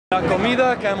La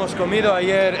comida que hemos comido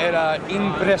ayer era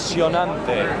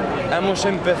impresionante. Hemos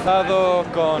empezado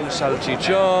con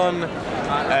salchichón,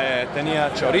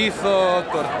 tenía chorizo,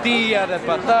 tortilla de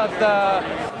patata.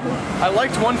 I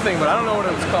liked one thing, but I don't know what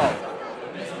it was called.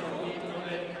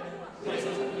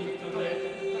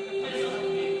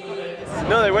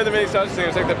 No, they weren't the mini sausage thing. It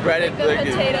was like the breaded, the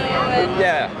potato.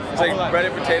 Yeah, it's like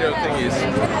breaded potato thingies.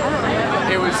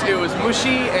 It was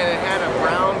mushy and it had a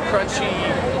brown, crunchy,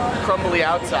 crumbly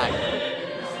outside.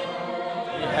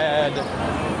 We had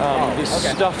this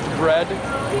stuffed bread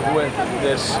with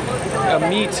this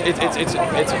meat.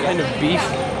 It's a kind of beef,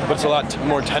 but it's a lot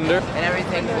more tender. And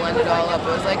everything blended all up. It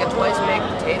was like a twice baked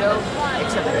potato,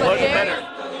 except much better.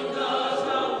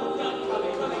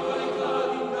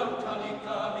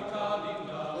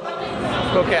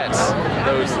 Croquettes,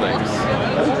 those things.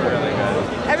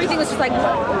 Everything was just like...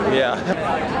 Yeah.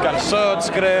 Calzots,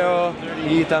 creo.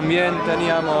 Y también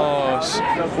teníamos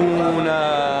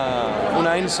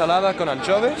una ensalada con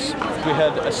anchovies. We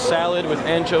had a salad with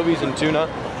anchovies and tuna,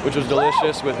 which was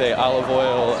delicious with a olive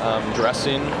oil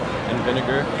dressing and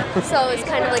vinegar. So it's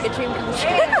kind of like a dream come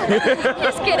true.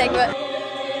 Just kidding, but...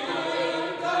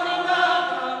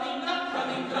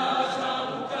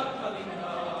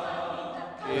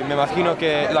 Me imagino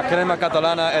que la crema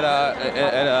catalana era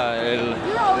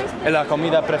la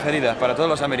comida preferida para todos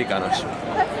los americanos.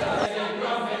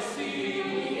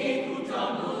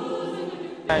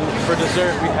 And for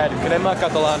dessert we had crema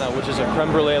catalana, which is a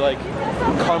creme brulee-like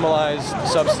caramelized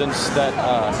substance that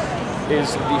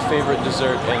is the favorite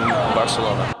dessert in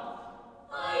Barcelona.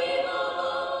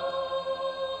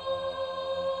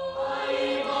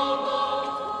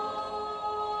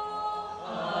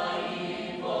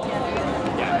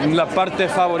 La parte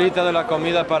favorita de la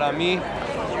comida para mí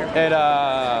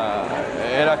era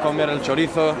comer el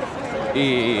chorizo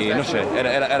y no sé,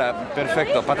 era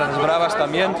perfecto. Patatas bravas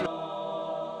también.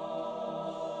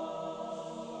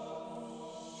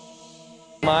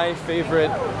 My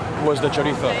favorite was the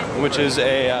chorizo, which is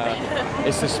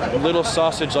it's this little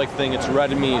sausage-like thing. It's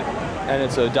red meat, and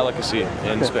it's a delicacy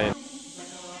in Spain.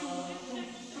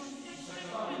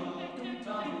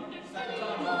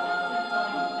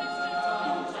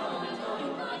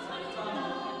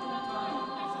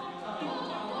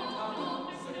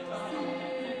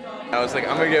 I was like,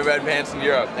 I'm gonna get red pants in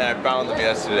Europe, and I found them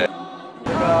yesterday.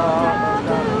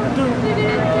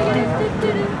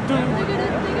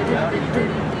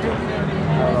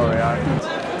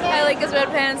 I like his red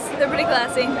pants. They're pretty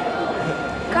classy.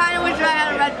 Kinda wish I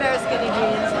had a red pair of skinny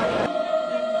jeans.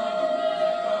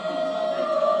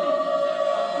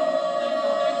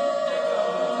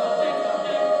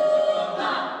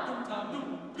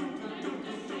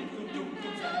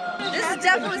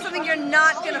 Definitely something you're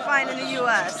not gonna find in the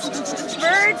U.S.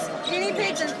 Birds, guinea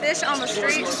pigs, and fish on the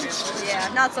street. Yeah,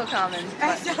 not so common.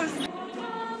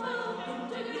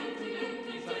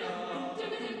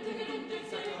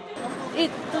 ¿Y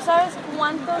tú sabes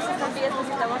cuántos estampillas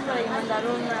necesitamos para mandar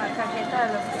una cajeta a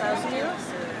los Estados Unidos?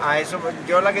 Ah, eso,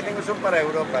 yo la que tengo son para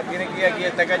Europa. Tiene que ir aquí a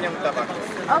esta caña un tabaco.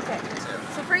 Okay.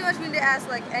 So pretty much we need to ask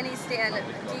like any stand,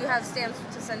 do you have stamps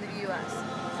to send to the U.S.?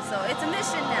 So it's a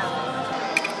mission now.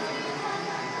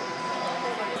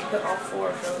 Put all 4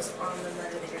 of those on the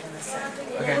letter that you're going to send.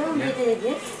 Okay.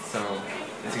 Yeah. So,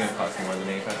 is it going to cost more than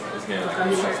 85? It's going to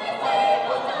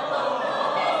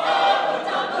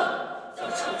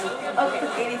Okay,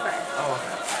 85. Oh,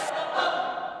 okay.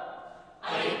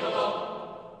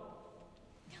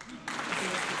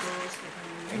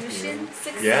 Mission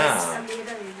 6. Yeah.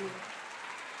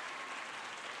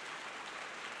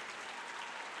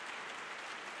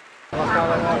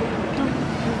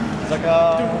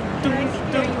 Zaka.